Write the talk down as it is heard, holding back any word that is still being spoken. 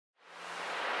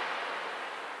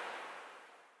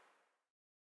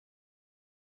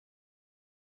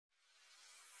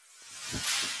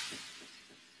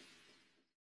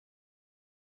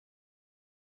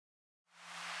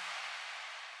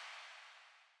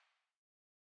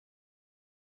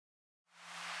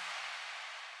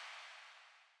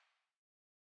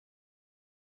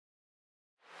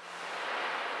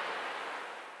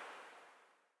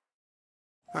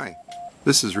Hi,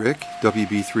 this is Rick,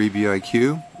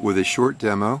 WB3BIQ, with a short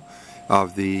demo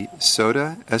of the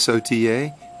SOTA,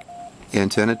 S-O-T-A,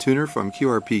 antenna tuner from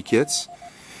QRPKits,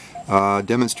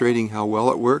 demonstrating how well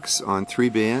it works on 3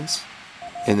 bands,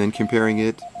 and then comparing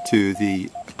it to the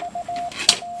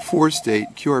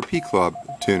 4-state QRP Club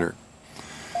tuner.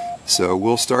 So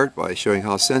we'll start by showing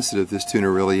how sensitive this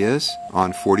tuner really is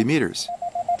on 40 meters.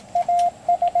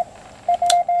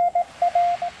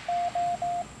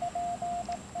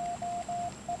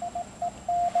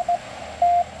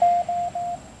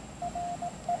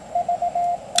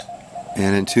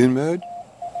 And in tune mode,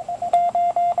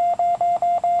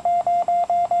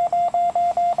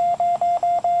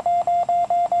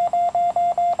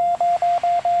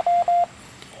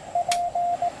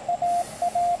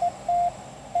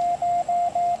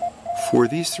 for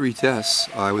these 3 tests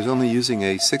I was only using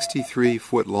a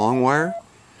 63-foot long wire,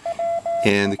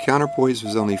 and the counterpoise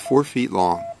was only 4 feet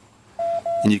long,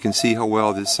 and you can see how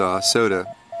well this SOTA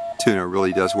tuner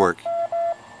really does work.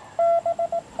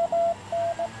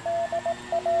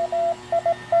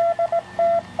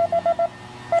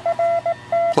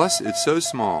 Plus, it's so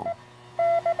small.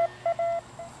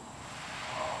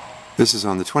 This is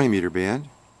on the 20 meter band.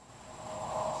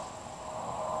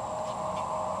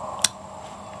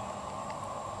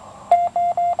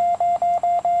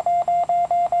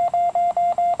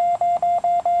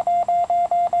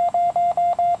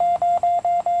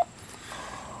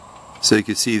 So you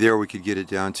can see there we could get it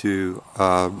down to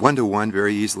 1-to-1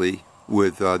 very easily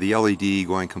with the LED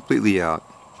going completely out.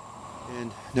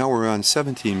 And now we're on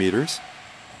 17 meters.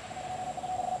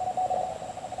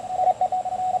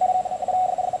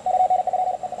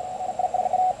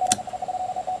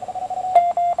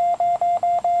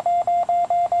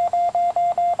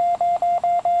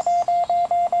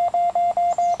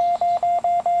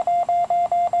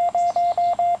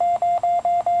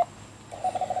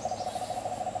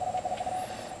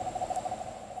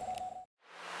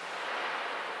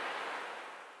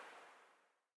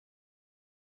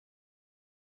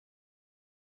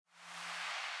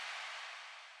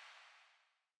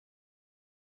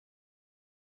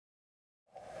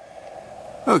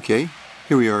 Okay,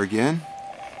 here we are again.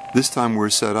 This time we're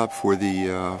set up for the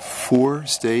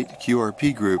 4-state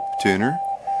QRP group tuner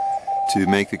to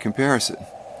make the comparison.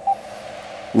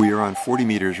 We are on 40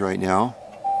 meters right now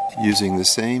using the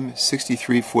same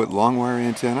 63-foot long wire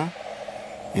antenna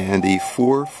and the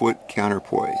 4-foot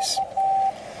counterpoise.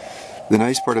 The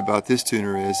nice part about this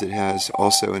tuner is it has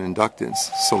also an inductance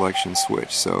selection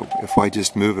switch, so if I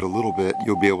just move it a little bit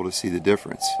you'll be able to see the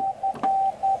difference.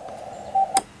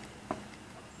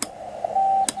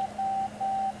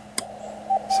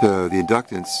 So the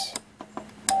inductance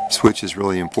switch is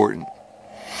really important.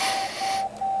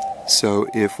 So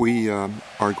if we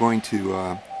are going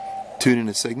to tune in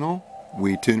a signal,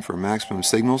 we tune for maximum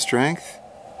signal strength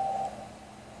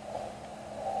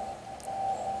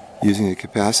using the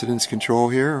capacitance control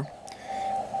here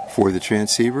for the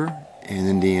transceiver and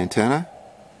then the antenna.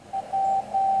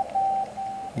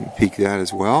 You can peak that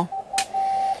as well.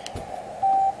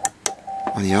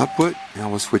 On the output, now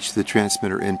we'll switch to the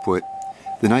transmitter input.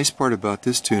 The nice part about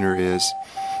this tuner is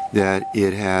that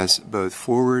it has both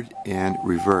forward and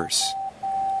reverse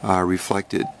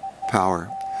reflected power.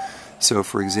 So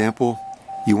for example,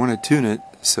 you want to tune it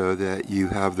so that you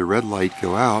have the red light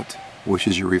go out, which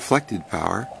is your reflected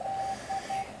power,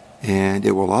 and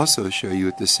it will also show you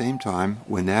at the same time,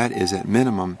 when that is at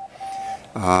minimum,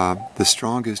 the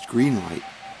strongest green light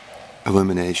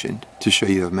illumination to show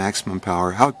you have maximum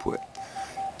power output.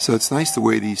 So it's nice the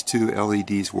way these two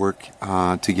LEDs work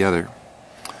together.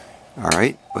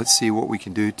 Alright, let's see what we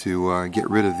can do to get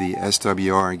rid of the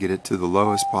SWR and get it to the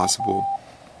lowest possible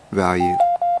value.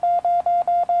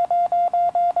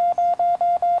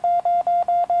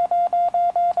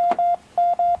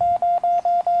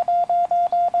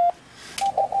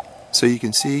 So you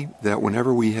can see that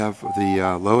whenever we have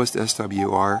the lowest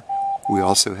SWR, we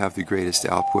also have the greatest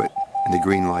output, and the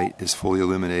green light is fully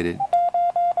illuminated.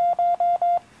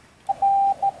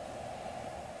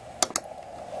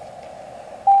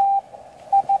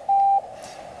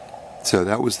 So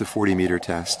that was the 40 meter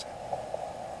test.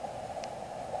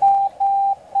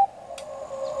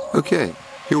 Okay,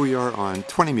 here we are on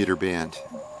 20 meter band,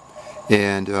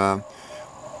 and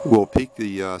we'll peak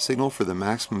the signal for the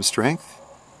maximum strength.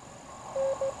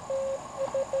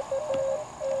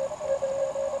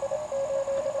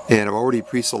 And I've already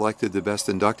pre-selected the best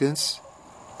inductance.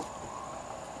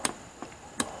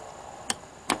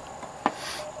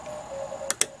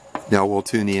 Now we'll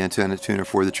tune the antenna tuner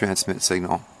for the transmit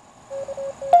signal.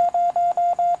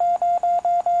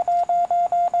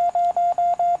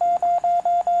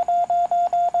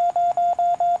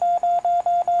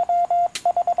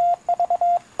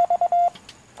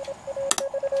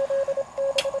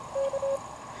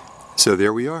 So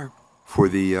there we are for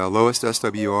the lowest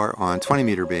SWR on 20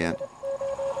 meter band.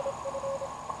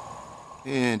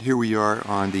 And here we are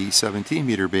on the 17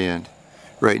 meter band.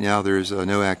 Right now there's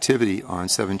no activity on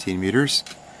 17 meters,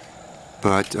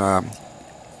 but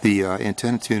the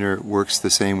antenna tuner works the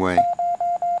same way.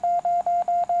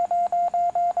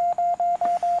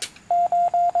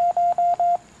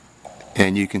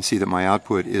 And you can see that my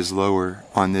output is lower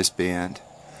on this band.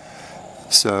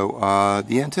 So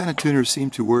the antenna tuners seem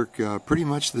to work pretty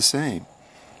much the same,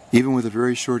 even with a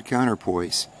very short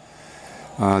counterpoise.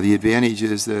 The advantage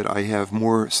is that I have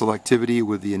more selectivity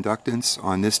with the inductance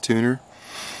on this tuner,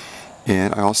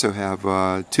 and I also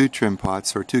have two trim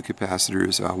pots or two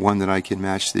capacitors, one that I can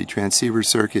match the transceiver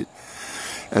circuit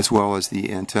as well as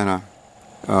the antenna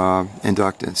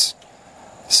inductance.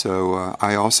 So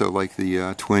I also like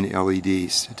the twin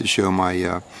LEDs to show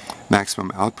my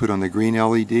maximum output on the green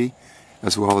LED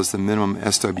as well as the minimum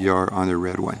SWR on the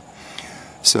red one.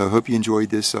 So I hope you enjoyed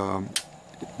this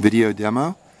video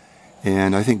demo,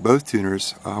 and I think both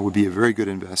tuners would be a very good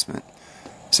investment.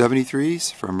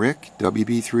 73s from Rick,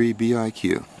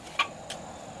 WB3BIQ.